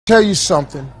Tell you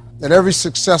something that every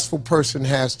successful person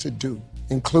has to do,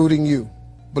 including you.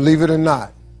 Believe it or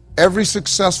not, every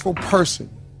successful person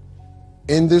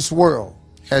in this world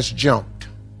has jumped.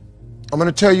 I'm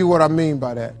going to tell you what I mean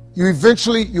by that. You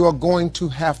are going to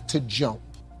have to jump.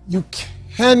 You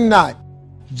cannot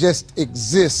just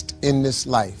exist in this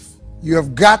life. You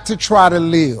have got to try to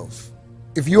live.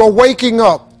 If you are waking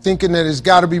up thinking that it's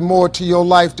got to be more to your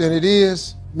life than it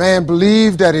is, man,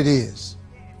 believe that it is.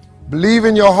 Believe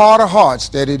in your heart of hearts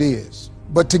that it is.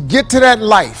 But to get to that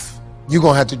life, you're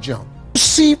going to have to jump. You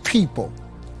see people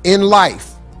in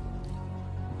life,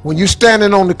 when you're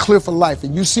standing on the cliff of life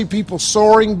and you see people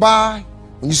soaring by,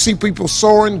 when you see people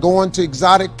soaring, going to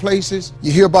exotic places, you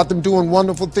hear about them doing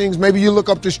wonderful things. Maybe you look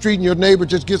up the street and your neighbor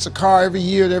just gets a car every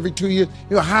year, every 2 years.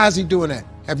 You know, how is he doing that?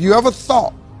 Have you ever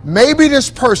thought, maybe this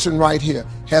person right here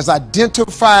has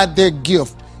identified their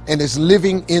gift and is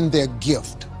living in their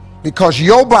gift? Because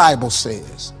your Bible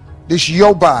says,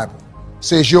 your Bible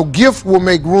says your gift will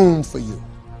make room for you.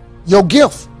 Your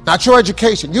gift, not your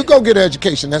education. You go get an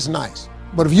education, that's nice.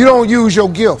 But if you don't use your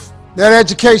gift, that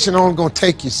education only gonna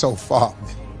take you so far,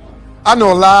 man. I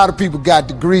know a lot of people got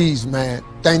degrees, man,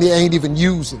 they ain't even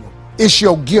using them. It's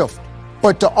your gift.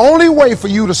 But the only way for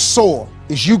you to soar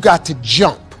is you got to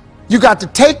jump. You got to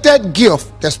take that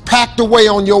gift that's packed away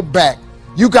on your back.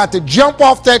 You got to jump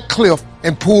off that cliff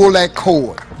and pull that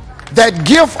cord. That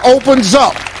gift opens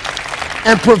up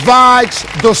and provides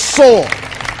the soar.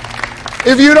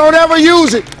 If you don't ever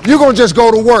use it, you're gonna just go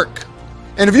to work.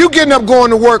 And if you're getting up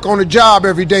going to work on a job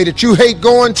every day that you hate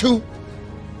going to,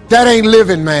 that ain't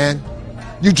living, man.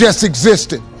 You just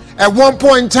existed. At one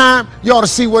point in time, you ought to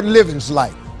see what living's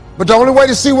like. But the only way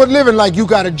to see what living like, you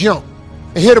gotta jump.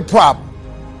 And here's the problem.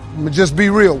 I'm gonna just be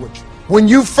real with you. When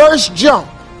you first jump,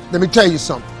 let me tell you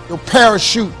something. Your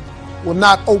parachute will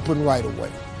not open right away.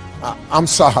 I'm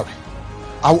sorry.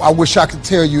 I wish I could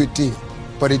tell you it did,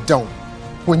 but it don't.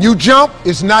 When you jump,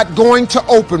 it's not going to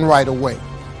open right away.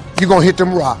 You're gonna hit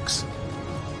them rocks.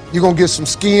 You're gonna get some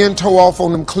skin tore off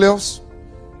on them cliffs.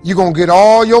 You're gonna get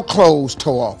all your clothes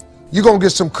tore off. You're gonna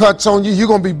get some cuts on you. You're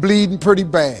gonna be bleeding pretty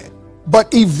bad.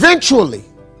 But eventually,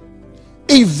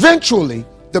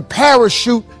 the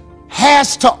parachute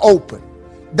has to open.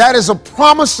 That is a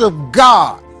promise of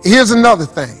God. Here's another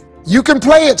thing. You can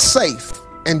play it safe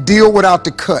and deal without the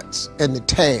cuts and the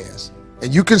tears.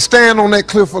 And you can stand on that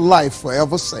cliff of life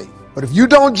forever safe. But if you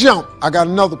don't jump, I got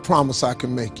another promise I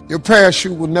can make you. Your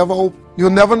parachute will never open.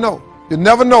 You'll never know. You'll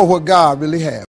never know what God really has.